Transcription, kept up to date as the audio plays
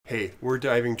Hey, we're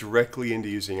diving directly into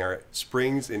using our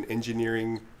springs in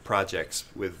engineering projects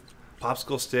with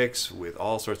popsicle sticks, with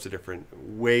all sorts of different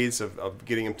ways of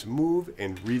getting them to move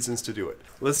and reasons to do it.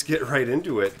 Let's get right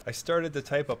into it. I started to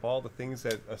type up all the things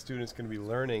that a student's going to be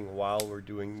learning while we're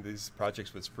doing these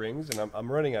projects with springs, and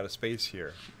I'm running out of space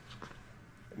here.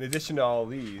 In addition to all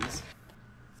these,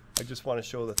 I just want to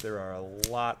show that there are a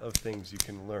lot of things you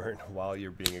can learn while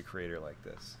you're being a creator like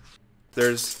this.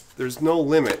 There's no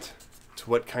limit to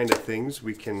what kind of things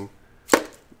we can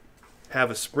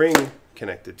have a spring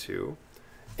connected to,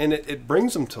 and it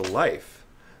brings them to life.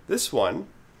 This one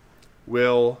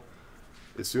will,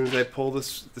 as soon as I pull the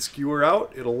skewer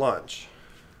out, it'll launch.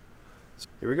 So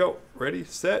here we go, ready,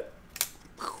 set.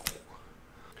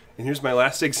 And here's my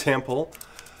last example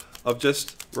of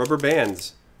just rubber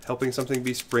bands helping something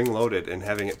be spring loaded and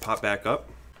having it pop back up.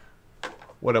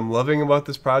 What I'm loving about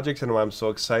this project and why I'm so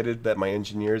excited that my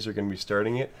engineers are going to be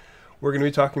starting it, we're going to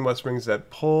be talking about springs that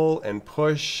pull and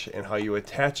push and how you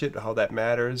attach it, how that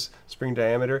matters, spring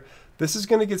diameter. This is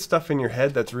going to get stuff in your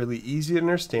head that's really easy to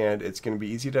understand. It's going to be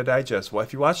easy to digest. Well,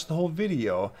 if you watch the whole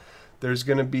video, there's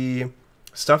going to be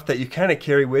stuff that you kind of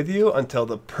carry with you until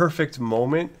the perfect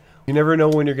moment. You never know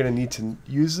when you're going to need to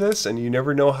use this, and you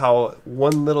never know how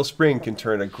one little spring can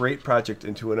turn a great project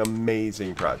into an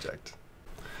amazing project.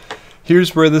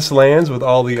 Here's where this lands with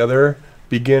all the other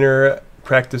beginner,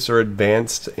 practice, or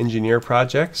advanced engineer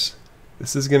projects.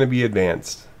 This is going to be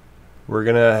advanced. We're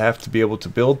going to have to be able to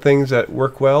build things that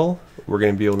work well. We're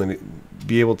going to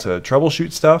be able to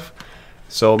troubleshoot stuff.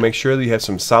 So make sure that you have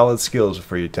some solid skills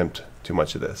before you attempt too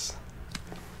much of this.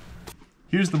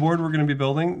 Here's the board we're going to be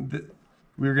building.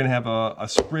 We're going to have a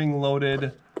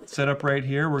spring-loaded setup right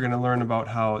here. We're going to learn about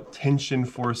how tension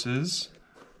forces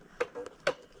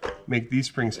make these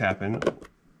springs happen.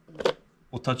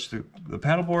 We'll touch the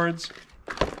paddle boards.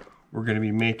 We're going to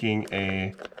be making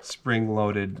a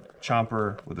spring-loaded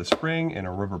chomper with a spring and a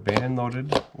rubber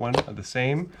band-loaded one of the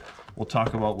same. We'll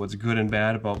talk about what's good and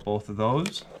bad about both of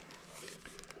those.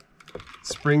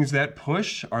 Springs that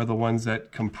push are the ones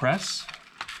that compress.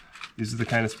 These are the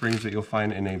kind of springs that you'll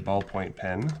find in a ballpoint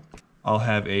pen. I'll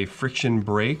have a friction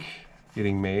brake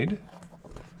getting made.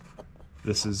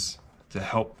 This is to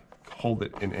help hold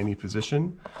it in any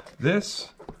position. This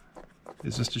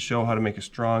is just to show how to make a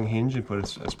strong hinge and put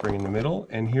a spring in the middle.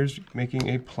 And here's making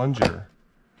a plunger.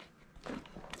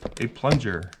 A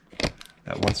plunger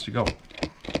that wants to go.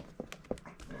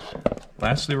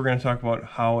 Lastly, we're going to talk about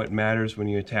how it matters when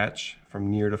you attach from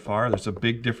near to far. There's a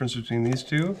big difference between these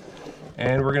two.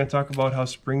 And we're going to talk about how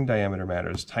spring diameter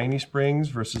matters. Tiny springs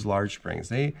versus large springs.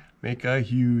 They make a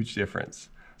huge difference.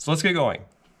 So let's get going.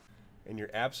 And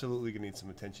you're absolutely going to need some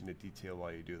attention to detail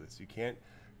while you do this. You can't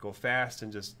go fast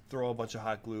and just throw a bunch of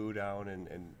hot glue down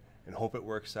and hope it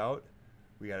works out.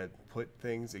 We got to put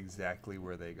things exactly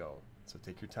where they go. So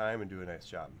take your time and do a nice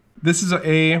job. This is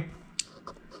a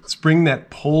spring that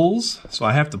pulls. So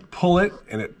I have to pull it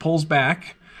and it pulls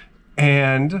back.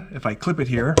 And if I clip it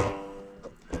here,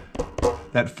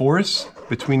 that force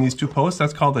between these two posts,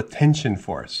 that's called a tension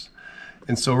force.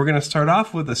 And so we're going to start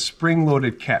off with a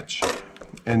spring-loaded catch.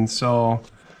 And so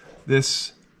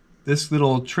this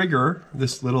little trigger,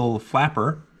 this little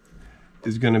flapper,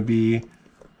 is going to be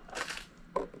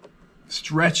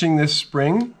stretching this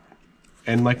spring.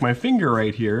 And like my finger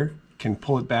right here can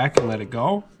pull it back and let it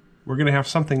go, we're going to have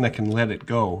something that can let it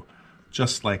go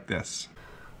just like this.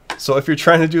 So if you're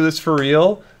trying to do this for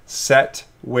real, set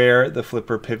where the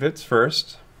flipper pivots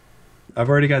first. I've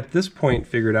already got this point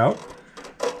figured out.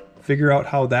 Figure out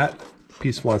how that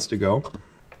piece wants to go.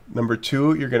 Number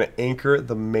two, you're going to anchor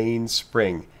the main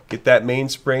spring. Get that main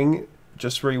spring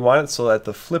just where you want it so that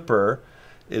the flipper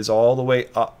is all the way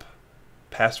up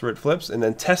past where it flips, and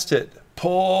then test it.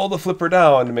 Pull the flipper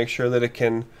down to make sure that it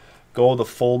can go the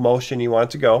full motion you want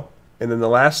it to go. And then the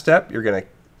last step, you're going to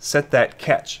set that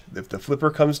catch. If the flipper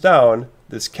comes down,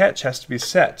 this catch has to be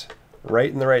set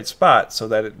right in the right spot so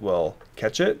that it will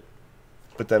catch it,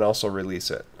 but then also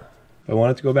release it. If I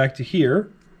want it to go back to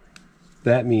here,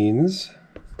 that means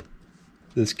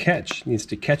this catch needs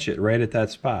to catch it right at that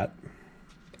spot.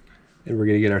 And we're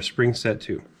going to get our spring set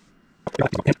too.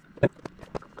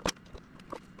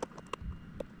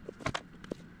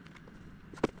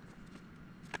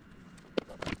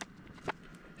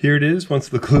 Here it is once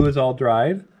the glue is all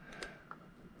dried.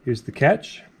 Here's the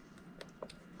catch.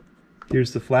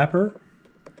 Here's the flapper.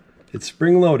 It's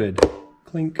spring loaded.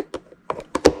 Clink.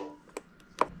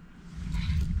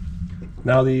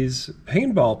 Now these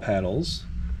paintball paddles,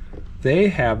 they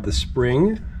have the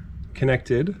spring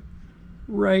connected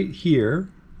right here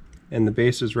and the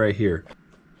base is right here.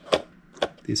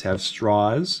 These have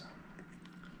straws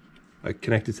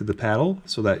connected to the paddle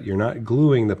so that you're not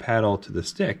gluing the paddle to the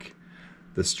stick.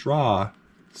 The straw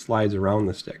slides around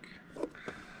the stick.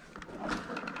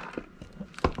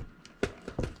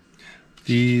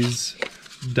 These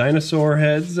dinosaur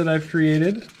heads that I've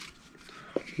created,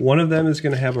 one of them is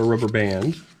going to have a rubber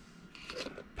band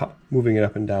moving it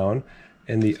up and down,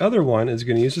 and the other one is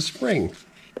going to use a spring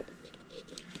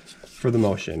for the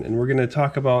motion. And we're going to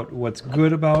talk about what's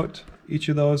good about each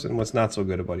of those and what's not so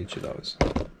good about each of those.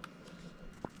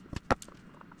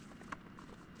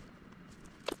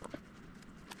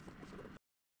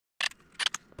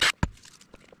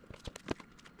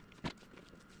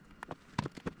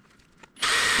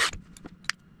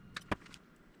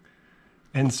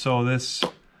 And so this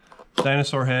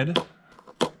dinosaur head,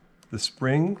 the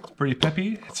spring, it's pretty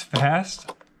peppy, it's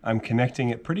fast. I'm connecting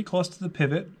it pretty close to the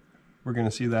pivot. We're going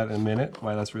to see that in a minute,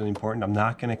 why that's really important. I'm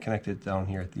not going to connect it down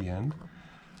here at the end.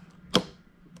 It's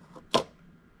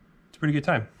a pretty good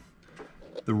time.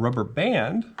 The rubber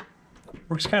band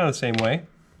works kind of the same way.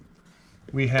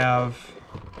 We have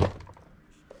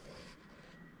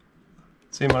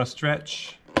same amount of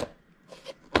stretch,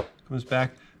 comes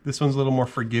back. This one's a little more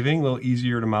forgiving, a little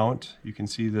easier to mount. You can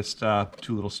see this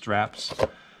two little straps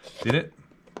did it.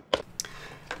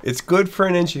 It's good for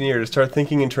an engineer to start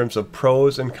thinking in terms of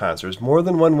pros and cons. There's more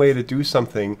than one way to do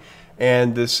something,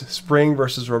 and this spring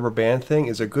versus rubber band thing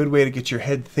is a good way to get your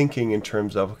head thinking in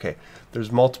terms of, okay,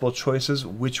 there's multiple choices,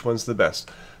 which one's the best?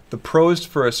 The pros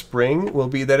for a spring will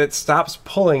be that it stops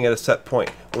pulling at a set point.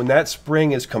 When that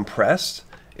spring is compressed,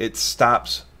 it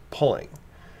stops pulling.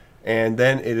 And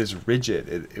then it is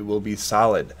rigid, it will be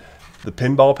solid. The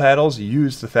pinball paddles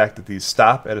use the fact that these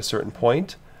stop at a certain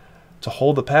point to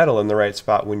hold the paddle in the right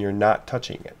spot when you're not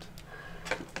touching it.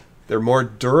 They're more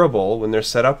durable when they're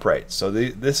set upright. So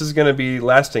this is going to be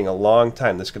lasting a long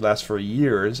time. This could last for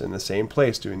years in the same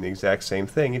place doing the exact same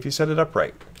thing if you set it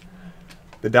upright.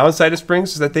 The downside of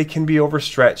springs is that they can be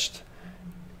overstretched.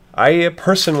 I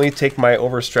personally take my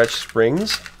overstretched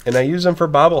springs and I use them for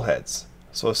bobbleheads.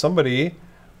 So if somebody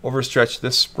overstretched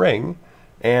this spring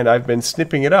and I've been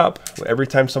snipping it up, every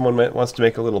time someone wants to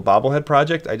make a little bobblehead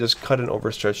project, I just cut an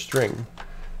overstretched string.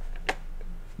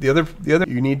 The other,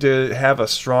 you need to have a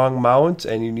strong mount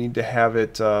and you need to have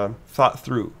it thought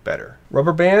through better.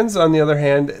 Rubber bands, on the other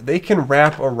hand, they can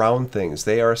wrap around things.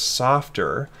 They are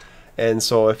softer, and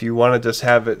so if you want to just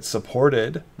have it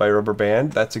supported by a rubber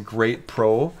band, that's a great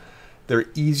pro. They're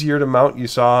easier to mount. You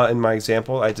saw in my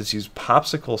example, I just used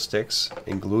popsicle sticks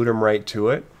and glued them right to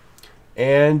it.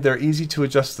 And they're easy to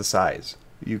adjust the size.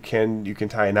 You can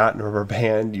tie a knot in a rubber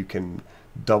band, you can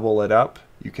double it up,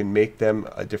 you can make them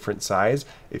a different size.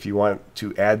 If you want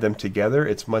to add them together,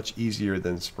 it's much easier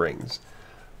than springs.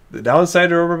 The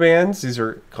downside of rubber bands, these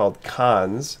are called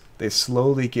cons, they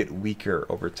slowly get weaker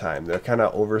over time. They're kind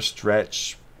of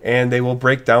overstretched and they will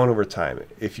break down over time.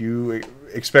 If you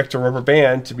expect a rubber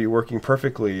band to be working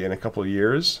perfectly in a couple of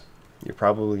years, you're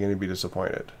probably going to be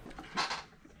disappointed.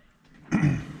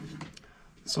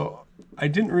 So I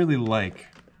didn't really like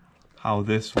how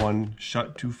this one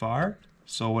shut too far.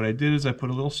 So what I did is I put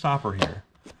a little stopper here.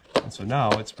 And so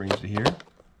now it springs to here.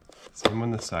 Same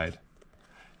on this side.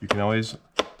 You can always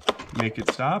make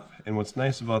it stop. And what's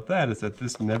nice about that is that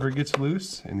this never gets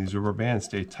loose and these rubber bands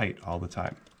stay tight all the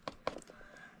time.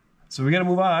 So we got to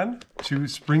move on to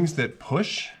springs that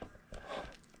push.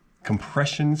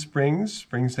 Compression springs,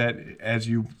 springs that as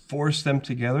you force them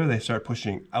together, they start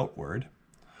pushing outward.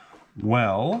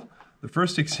 Well, the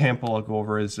first example I'll go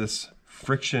over is this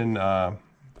friction, the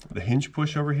hinge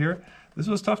push over here. This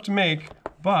was tough to make,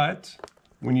 but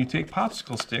when you take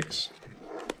popsicle sticks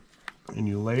and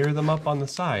you layer them up on the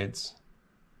sides,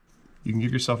 you can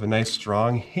give yourself a nice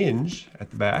strong hinge at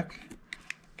the back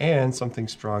and something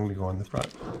strong to go on the front.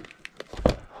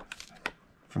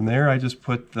 From there, I just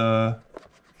put the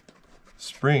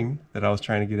spring that I was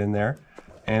trying to get in there,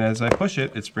 and as I push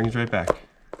it, it springs right back.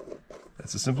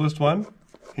 That's the simplest one,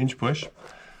 hinge push.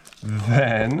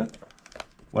 Then,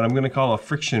 what I'm going to call a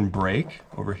friction brake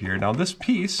over here. Now this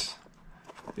piece,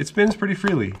 it spins pretty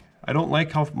freely. I don't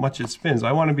like how much it spins.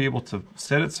 I want to be able to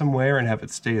set it somewhere and have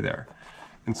it stay there.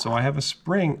 And so I have a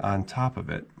spring on top of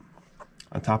it,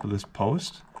 on top of this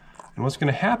post. And what's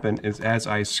going to happen is as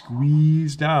I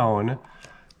squeeze down,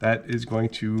 that is going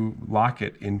to lock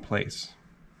it in place.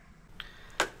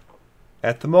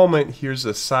 At the moment, here's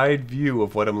a side view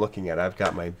of what I'm looking at. I've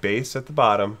got my base at the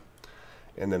bottom,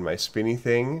 and then my spinny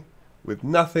thing with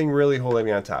nothing really holding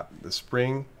me on top. The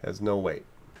spring has no weight.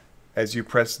 As you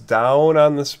press down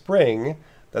on the spring,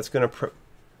 that's going to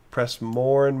press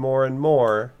more and more and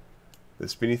more. The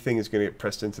spinny thing is going to get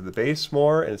pressed into the base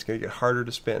more, and it's going to get harder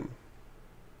to spin.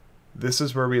 This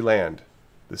is where we land.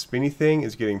 The spinny thing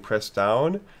is getting pressed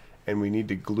down, and we need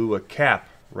to glue a cap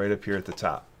right up here at the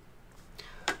top.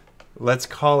 Let's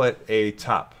call it a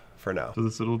top for now. So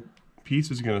this little piece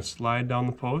is going to slide down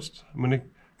the post. I'm going to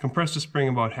compress the spring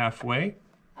about halfway,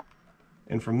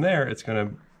 and from there it's going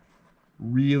to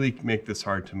really make this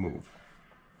hard to move.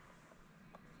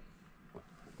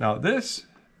 Now this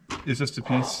is just a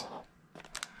piece.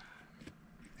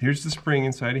 Here's the spring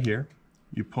inside of here.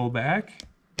 You pull back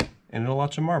and it'll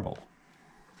launch a marble.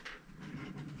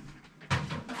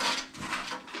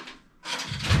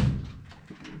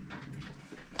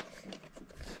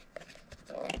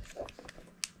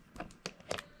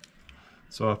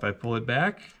 So if I pull it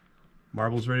back,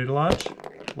 marble's ready to launch,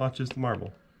 launches the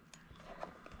marble.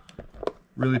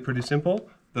 Really pretty simple.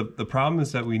 The problem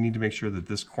is that we need to make sure that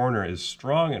this corner is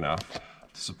strong enough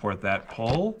to support that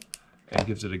pull and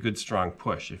gives it a good strong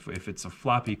push. If it's a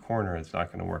floppy corner, it's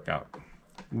not going to work out.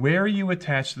 Where you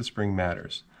attach the spring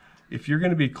matters. If you're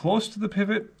going to be close to the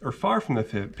pivot or far from the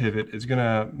pivot, it's going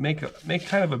to make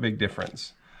kind of a big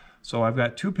difference. So I've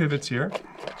got two pivots here.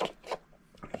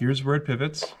 Here's where it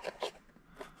pivots.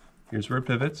 Here's where it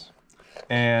pivots.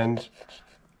 And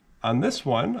on this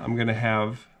one, I'm going to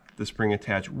have the spring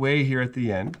attached way here at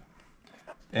the end.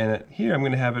 And here I'm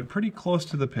going to have it pretty close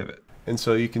to the pivot. And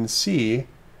so you can see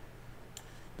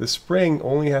the spring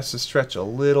only has to stretch a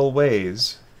little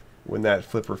ways when that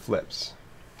flipper flips.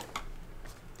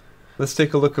 Let's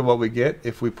take a look at what we get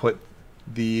if we put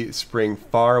the spring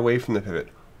far away from the pivot.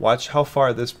 Watch how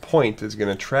far this point is going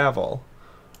to travel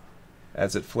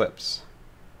as it flips.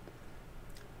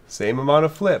 Same amount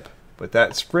of flip, but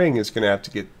that spring is going to have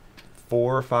to get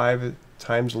 4 or 5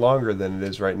 times longer than it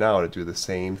is right now to do the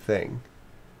same thing.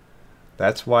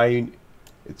 That's why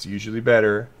it's usually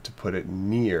better to put it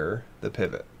near the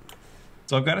pivot.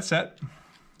 So I've got it set.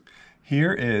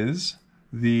 Here is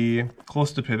the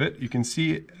close to pivot. You can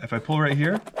see if I pull right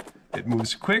here, it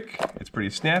moves quick, it's pretty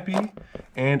snappy,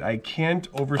 and I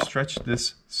can't overstretch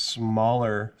this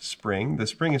smaller spring. The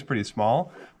spring is pretty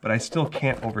small, but I still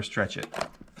can't overstretch it.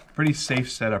 Pretty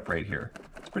safe setup right here.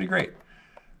 It's pretty great.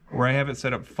 Where I have it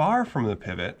set up far from the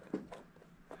pivot,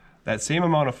 that same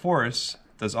amount of force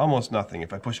does almost nothing.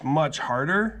 If I push much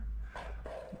harder,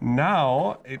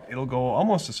 now it'll go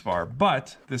almost as far,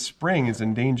 but this spring is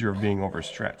in danger of being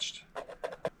overstretched.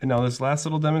 And now this last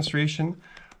little demonstration,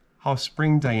 how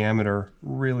spring diameter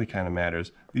really kind of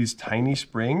matters. These tiny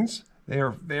springs, they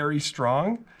are very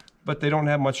strong, but they don't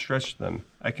have much stretch to them.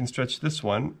 I can stretch this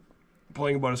one,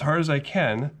 pulling about as hard as I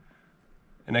can,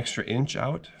 an extra inch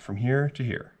out from here to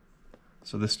here.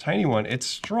 So this tiny one, it's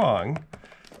strong,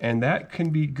 and that can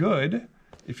be good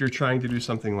if you're trying to do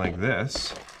something like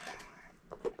this,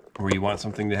 where you want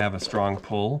something to have a strong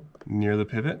pull near the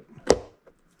pivot.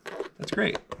 That's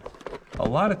great. A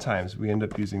lot of times we end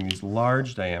up using these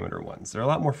large diameter ones. They're a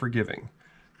lot more forgiving.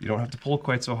 You don't have to pull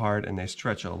quite so hard, and they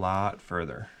stretch a lot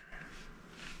further.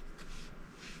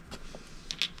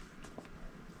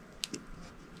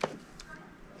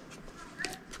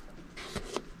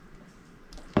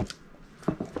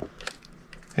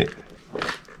 Hey.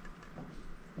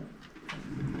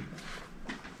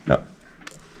 No.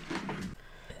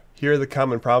 Here are the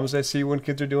common problems I see when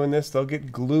kids are doing this. They'll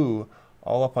get glue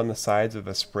all up on the sides of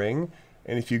a spring,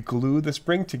 and if you glue the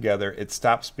spring together, it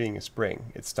stops being a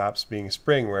spring. It stops being a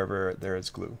spring wherever there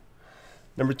is glue.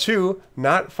 Number two,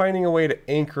 not finding a way to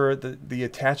anchor the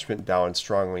attachment down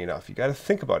strongly enough. You got to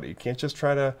think about it. You can't just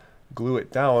try to glue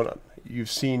it down. You've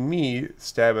seen me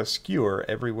stab a skewer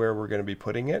everywhere we're going to be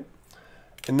putting it.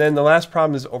 And then the last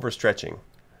problem is overstretching.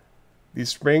 These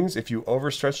springs, if you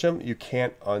overstretch them, you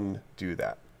can't undo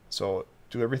that. So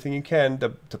do everything you can to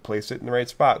place it in the right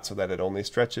spot so that it only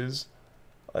stretches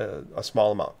a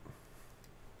small amount.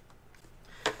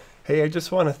 Hey, I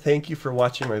just want to thank you for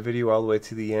watching my video all the way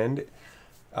to the end.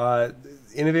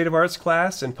 Innovative Arts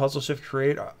class and Puzzle Shift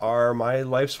Create are my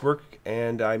life's work,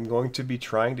 and I'm going to be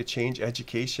trying to change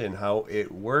education, how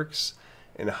it works,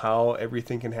 and how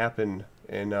everything can happen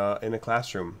in a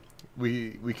classroom.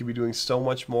 We could be doing so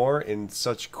much more in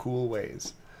such cool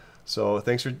ways. So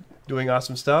thanks for doing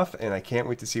awesome stuff, and I can't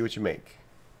wait to see what you make.